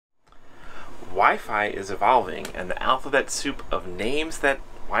Wi-Fi is evolving, and the alphabet soup of names that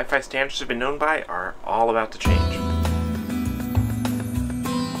Wi-Fi standards have been known by are all about to change.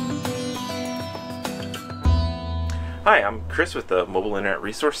 Hi, I'm Chris with the Mobile Internet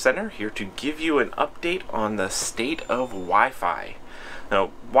Resource Center, here to give you an update on the state of Wi-Fi. Now,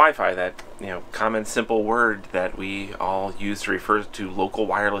 Wi-Fi, that common simple word that we all use to refer to local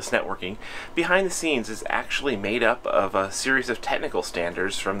wireless networking, behind the scenes is actually made up of a series of technical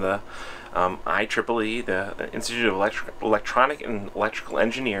standards from the IEEE, the Institute of Electronic and Electrical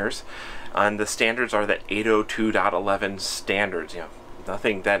Engineers, and the standards are the 802.11 standards.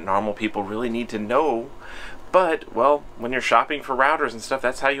 Nothing that normal people really need to know. But, well, when you're shopping for routers and stuff,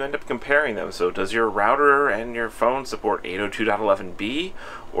 that's how you end up comparing them. So does your router and your phone support 802.11b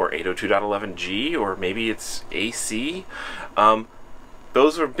or 802.11g, or maybe it's AC?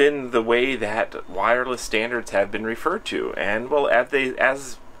 Those have been the way that wireless standards have been referred to. And, well,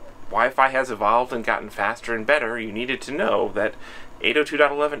 as Wi-Fi has evolved and gotten faster and better, you needed to know that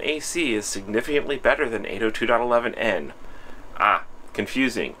 802.11ac is significantly better than 802.11n.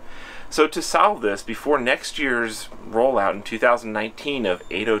 Confusing. So to solve this, before next year's rollout in 2019 of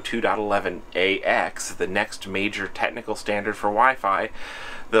 802.11ax, the next major technical standard for Wi-Fi,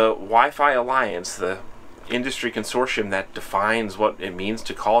 the Wi-Fi Alliance, the industry consortium that defines what it means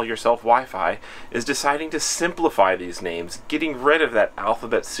to call yourself Wi-Fi, is deciding to simplify these names, getting rid of that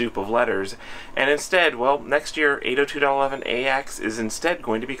alphabet soup of letters, and instead, well, next year 802.11ax is instead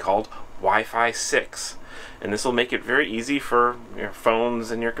going to be called Wi-Fi 6. And this will make it very easy for your phones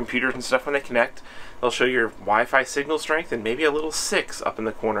and your computers and stuff when they connect. They'll show your Wi-Fi signal strength and maybe a little 6 up in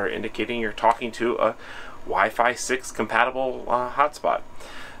the corner indicating you're talking to a Wi-Fi 6 compatible hotspot.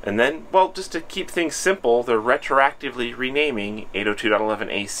 And then, well, just to keep things simple, they're retroactively renaming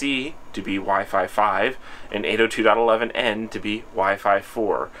 802.11ac to be Wi-Fi 5 and 802.11n to be Wi-Fi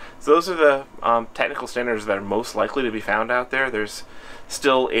 4. So those are the technical standards that are most likely to be found out there. There's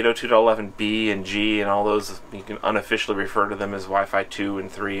still 802.11b and g and all those. You can unofficially refer to them as Wi-Fi 2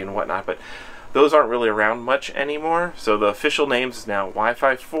 and 3 and whatnot, but those aren't really around much anymore. So the official names is now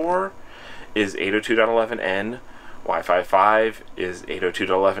Wi-Fi 4 is 802.11n, Wi-Fi 5 is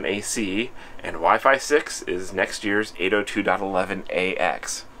 802.11ac, and Wi-Fi 6 is next year's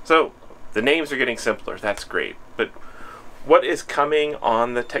 802.11ax. So the names are getting simpler. That's great. But what is coming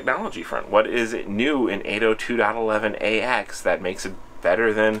on the technology front? What is new in 802.11ax that makes it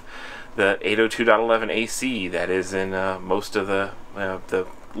better than the 802.11ac that is in most of the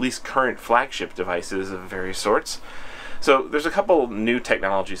least current flagship devices of various sorts? So there's a couple new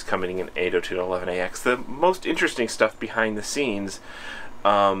technologies coming in 802.11ax. The most interesting stuff behind the scenes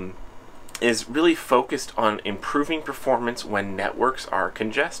is really focused on improving performance when networks are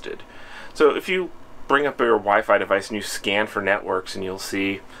congested. So if you bring up your Wi-Fi device and you scan for networks, and you'll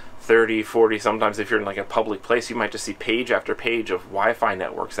see 30, 40, sometimes if you're in like a public place, you might just see page after page of Wi-Fi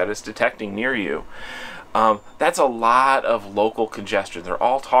networks that it's detecting near you. That's a lot of local congestion. They're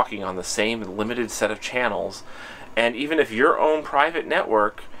all talking on the same limited set of channels. And even if your own private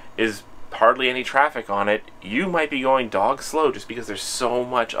network is hardly any traffic on it, you might be going dog slow just because there's so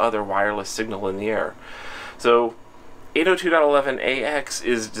much other wireless signal in the air. So 802.11ax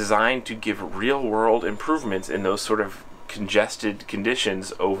is designed to give real-world improvements in those sort of congested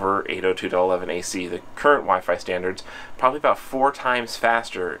conditions over 802.11ac. The current Wi-Fi standards probably about 4 times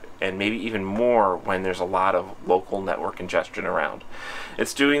faster, and maybe even more when there's a lot of local network congestion around.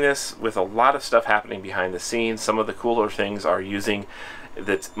 It's doing this with a lot of stuff happening behind the scenes. Some of the cooler things are using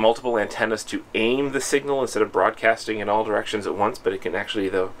multiple antennas to aim the signal instead of broadcasting in all directions at once, but it can actually,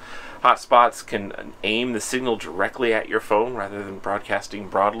 the hotspots can aim the signal directly at your phone rather than broadcasting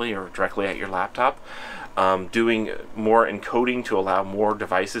broadly or directly at your laptop. Doing more encoding to allow more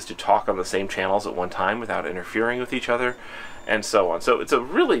devices to talk on the same channels at one time without interfering with each other, and so on. So it's a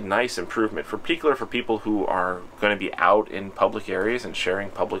really nice improvement, particularly for people who are going to be out in public areas and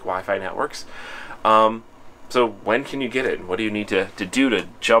sharing public Wi-Fi networks. So when can you get it? And what do you need to do to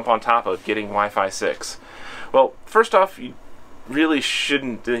jump on top of getting Wi-Fi 6? Well, first off, you really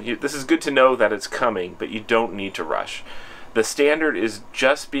shouldn't. This is good to know that it's coming, but you don't need to rush. The standard is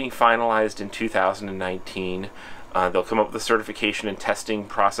just being finalized in 2019. They'll come up with a certification and testing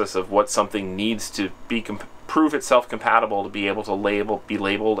process of what something needs to be prove itself compatible to be able to be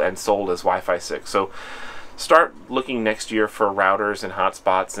labeled and sold as Wi-Fi 6. So start looking next year for routers and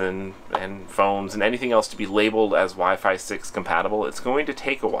hotspots and phones and anything else to be labeled as Wi-Fi 6 compatible. It's going to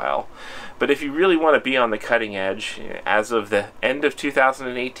take a while, but if you really want to be on the cutting edge, as of the end of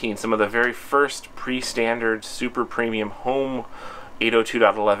 2018, some of the very first pre-standard super premium home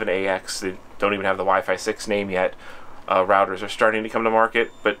 802.11ax, they don't even have the Wi-Fi 6 name yet, routers are starting to come to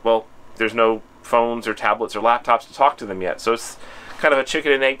market. But, well, there's no phones or tablets or laptops to talk to them yet. So it's kind of a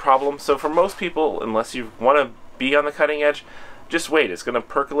chicken and egg problem. So for most people, unless you want to be on the cutting edge, just wait. It's going to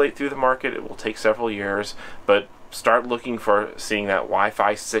percolate through the market. It will take several years, but start looking for seeing that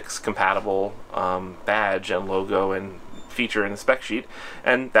Wi-Fi 6 compatible badge and logo and feature in the spec sheet,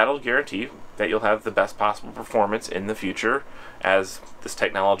 and that'll guarantee that you'll have the best possible performance in the future as this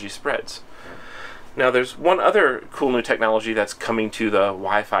technology spreads. Now there's one other cool new technology that's coming to the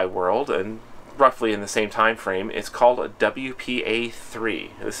Wi-Fi world, and roughly in the same time frame. It's called a WPA3.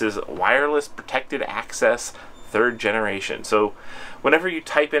 This is Wireless Protected Access 3rd generation. So whenever you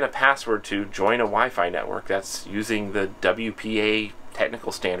type in a password to join a Wi-Fi network, that's using the WPA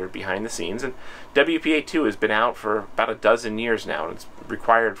technical standard behind the scenes, and WPA2 has been out for about a dozen years now, and it's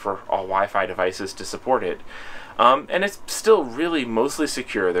required for all Wi-Fi devices to support it. And it's still really mostly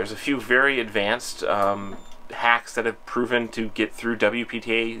secure. There's a few very advanced hacks that have proven to get through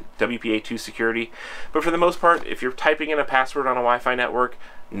WPA2 security, but for the most part, if you're typing in a password on a Wi-Fi network,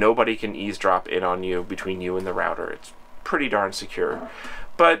 nobody can eavesdrop in on you between you and the router. It's pretty darn secure.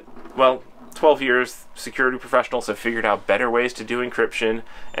 But, well, 12 years, security professionals have figured out better ways to do encryption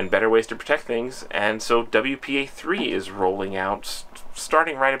and better ways to protect things, and so WPA3 is rolling out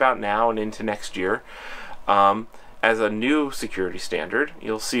starting right about now and into next year. As a new security standard.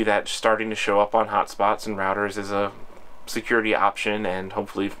 You'll see that starting to show up on hotspots and routers as a security option, and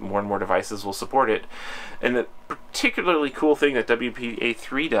hopefully more and more devices will support it. And the particularly cool thing that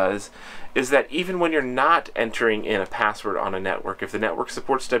WPA3 does is that even when you're not entering in a password on a network, if the network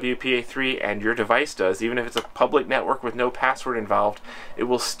supports WPA3 and your device does, even if it's a public network with no password involved, it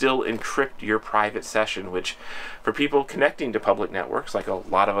will still encrypt your private session, which for people connecting to public networks, like a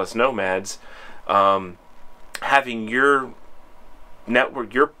lot of us nomads, having your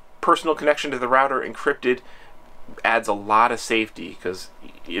network, your personal connection to the router encrypted adds a lot of safety, because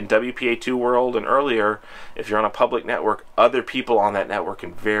in WPA2 world and earlier, if you're on a public network, other people on that network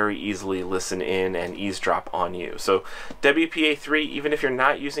can very easily listen in and eavesdrop on you. So WPA3, even if you're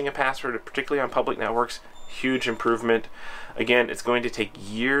not using a password, particularly on public networks, huge improvement. Again, it's going to take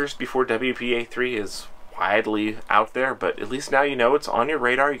years before WPA3 is widely out there, but at least now you know it's on your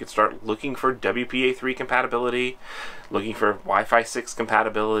radar. You can start looking for WPA3 compatibility, looking for Wi-Fi 6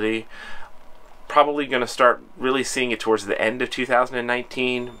 compatibility. Probably going to start really seeing it towards the end of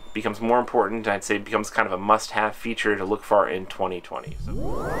 2019. Becomes more important. I'd say becomes kind of a must-have feature to look for in 2020.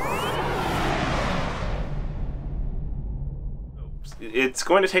 It's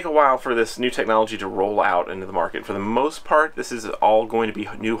going to take a while for this new technology to roll out into the market. For the most part, this is all going to be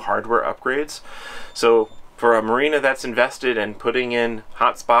new hardware upgrades. So for a marina that's invested and putting in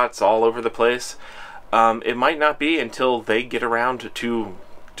hotspots all over the place, it might not be until they get around to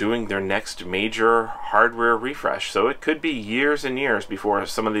doing their next major hardware refresh. So it could be years and years before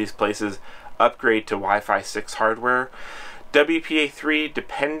some of these places upgrade to Wi-Fi 6 hardware. WPA3,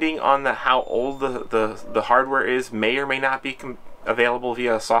 depending on how old the hardware is, may or may not be available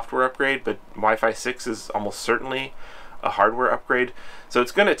via a software upgrade, but Wi-Fi 6 is almost certainly a hardware upgrade. So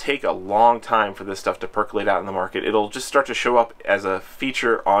it's going to take a long time for this stuff to percolate out in the market. It'll just start to show up as a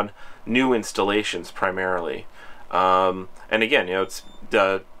feature on new installations primarily. And again, it's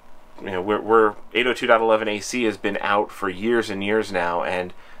we're 802.11 AC has been out for years and years now,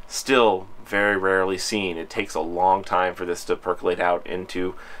 and still very rarely seen. It takes a long time for this to percolate out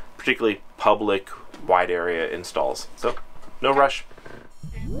into particularly public wide area installs. So no rush.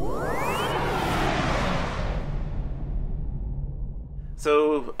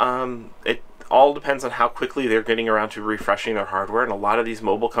 So it all depends on how quickly they're getting around to refreshing their hardware, and a lot of these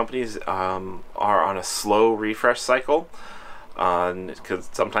mobile companies are on a slow refresh cycle. It could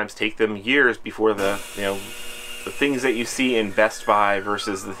sometimes take them years before the things that you see in Best Buy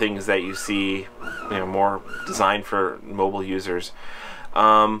versus the things that you see more designed for mobile users.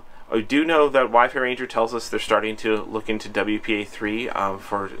 I do know that Wi-Fi Ranger tells us they're starting to look into WPA3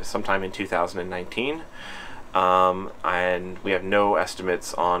 for sometime in 2019. And we have no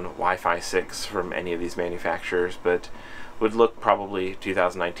estimates on Wi-Fi 6 from any of these manufacturers, but would look probably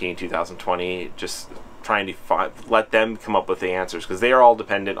 2019, 2020, just trying to let them come up with the answers, because they are all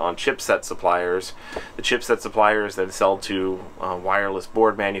dependent on chipset suppliers. The chipset suppliers then sell to wireless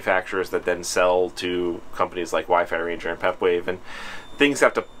board manufacturers that then sell to companies like Wi-Fi Ranger and Pepwave, and things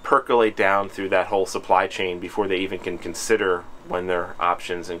have to percolate down through that whole supply chain before they even can consider when their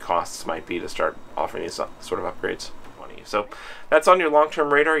options and costs might be to start offering these sort of upgrades. So that's on your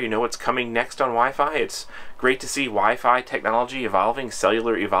long-term radar. You know what's coming next on Wi-Fi. It's great to see Wi-Fi technology evolving.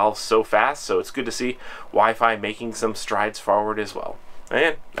 Cellular evolves so fast, so it's good to see Wi-Fi making some strides forward as well.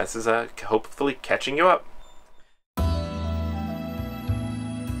 And this is hopefully catching you up.